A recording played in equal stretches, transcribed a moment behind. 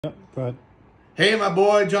Yep, go ahead. Hey, my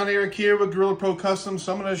boy, John Eric here with Gorilla Pro Customs.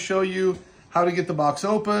 So I'm going to show you how to get the box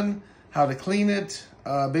open, how to clean it.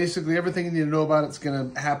 Basically, everything you need to know about it's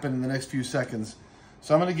going to happen in the next few seconds.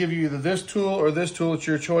 So I'm going to give you either this tool or this tool. It's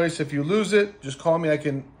your choice. If you lose it, just call me. I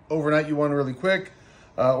can overnight you one really quick.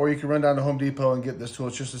 Or you can run down to Home Depot and get this tool.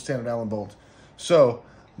 It's just a standard Allen bolt. So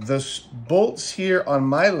the bolts here on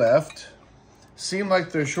my left seem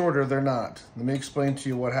like they're shorter. They're not. Let me explain to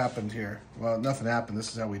you what happened here. Well, nothing happened.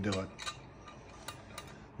 This is how we do it.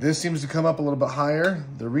 This seems to come up a little bit higher.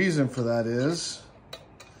 The reason for that is,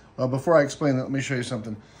 well, before I explain that, let me show you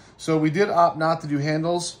something. So we did opt not to do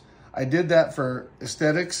handles. I did that for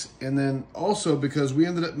aesthetics, and then also because we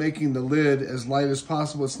ended up making the lid as light as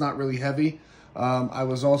possible. It's not really heavy. I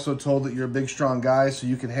was also told that you're a big, strong guy, so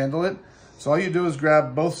you can handle it. So all you do is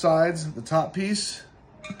grab both sides, the top piece,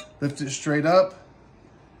 lift it straight up,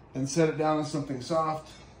 and set it down on something soft.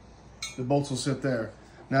 The bolts will sit there.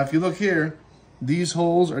 Now, if you look here, these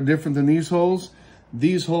holes are different than these holes.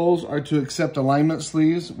 These holes are to accept alignment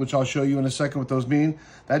sleeves, which I'll show you in a second what those mean.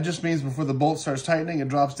 That just means before the bolt starts tightening, it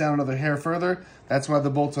drops down another hair further. That's why the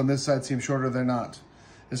bolts on this side seem shorter. They're not.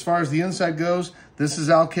 As far as the inside goes, this is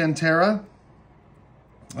Alcantara.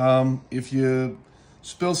 If you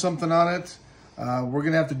spill something on it, we're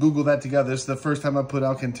going to have to Google that together. This is the first time I put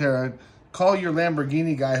Alcantara. Call your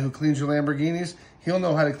Lamborghini guy who cleans your Lamborghinis. He'll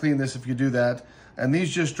know how to clean this if you do that. And these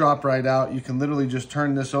just drop right out. You can literally just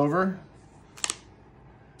turn this over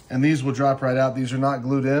and these will drop right out. These are not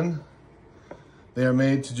glued in. They are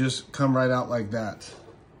made to just come right out like that.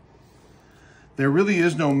 There really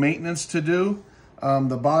is no maintenance to do.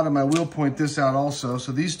 The bottom, I will point this out also.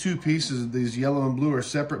 So these two pieces, these yellow and blue, are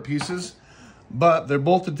separate pieces, but they're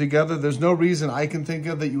bolted together. There's no reason I can think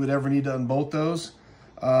of that you would ever need to unbolt those.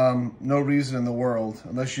 No reason in the world,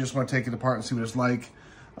 unless you just want to take it apart and see what it's like.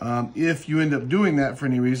 If you end up doing that for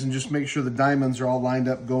any reason, just make sure the diamonds are all lined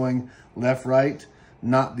up going left, right,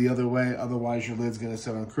 not the other way. Otherwise, your lid's going to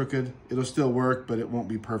sit on crooked. It'll still work, but it won't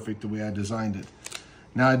be perfect the way I designed it.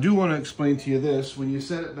 Now, I do want to explain to you this. When you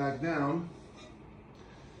set it back down,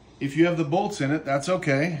 if you have the bolts in it, that's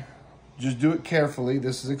okay. Just do it carefully.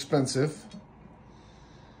 This is expensive.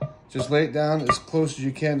 Just lay it down as close as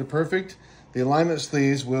you can to perfect. The alignment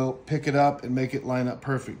sleeves will pick it up and make it line up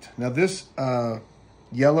perfect. Now, this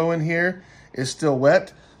yellow in here is still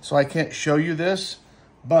wet, so I can't show you this.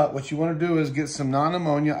 But what you want to do is get some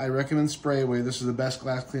non-ammonia. I recommend Spray Away. This is the best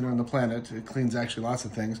glass cleaner on the planet. It cleans actually lots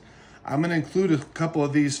of things. I'm going to include a couple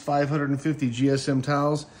of these 550 GSM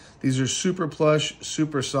towels. These are super plush,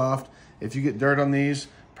 super soft. If you get dirt on these,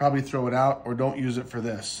 probably throw it out or don't use it for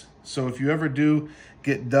this. So if you ever do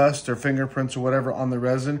get dust or fingerprints or whatever on the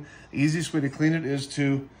resin, the easiest way to clean it is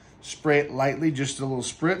to spray it lightly, just a little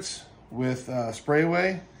spritz with Spray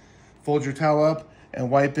Away. Fold your towel up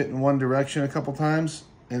and wipe it in one direction a couple times,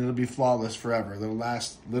 and it'll be flawless forever. It'll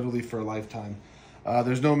last literally for a lifetime.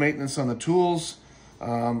 There's no maintenance on the tools.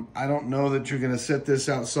 I don't know that you're going to set this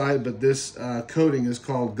outside, but this coating is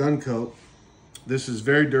called Gun Coat. This is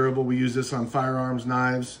very durable. We use this on firearms,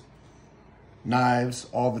 knives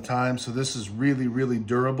all the time. So this is really, really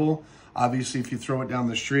durable. Obviously, if you throw it down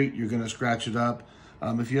the street, you're going to scratch it up.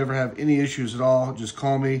 If you ever have any issues at all, just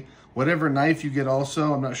call me. Whatever knife you get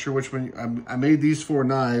also, I'm not sure which one. I made these 4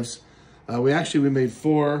 knives. We made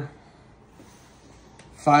 4,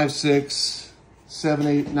 5, 6, 7,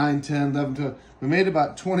 8, 9, 10, 11, 12. We made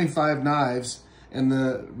about 25 knives, and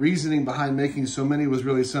the reasoning behind making so many was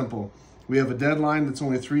really simple. We have a deadline that's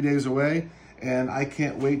only 3 days away, and I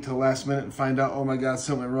can't wait till last minute and find out, oh my God,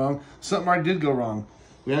 something went wrong. Something already did go wrong.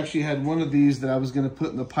 We actually had one of these that I was gonna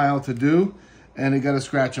put in the pile to do, and it got a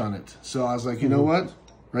scratch on it. So I was like, you know what?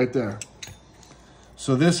 Right there.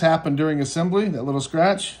 So this happened during assembly, that little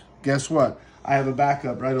scratch. Guess what? I have a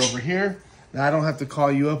backup right over here. Now I don't have to call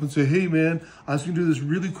you up and say, hey man, I was gonna do this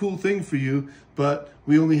really cool thing for you, but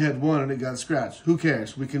we only had one and it got scratched. Who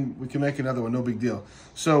cares? We can make another one, no big deal.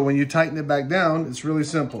 So when you tighten it back down, it's really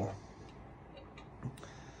simple.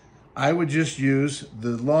 I would just use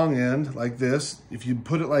the long end like this. If you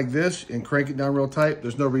put it like this and crank it down real tight,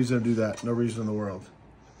 there's no reason to do that. No reason in the world.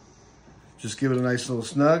 Just give it a nice little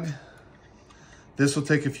snug. This will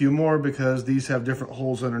take a few more because these have different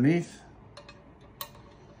holes underneath.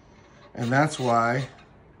 And that's why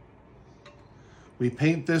we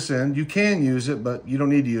paint this in. You can use it, but you don't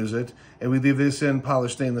need to use it. And we leave this in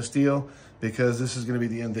polished stainless steel because this is going to be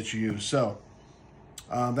the end that you use. So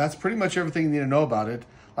that's pretty much everything you need to know about it.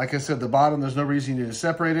 Like I said, the bottom, there's no reason you need to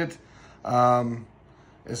separate it.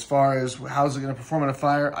 As far as how's it going to perform in a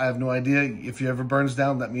fire, I have no idea. If it ever burns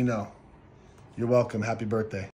down, let me know. You're welcome. Happy birthday.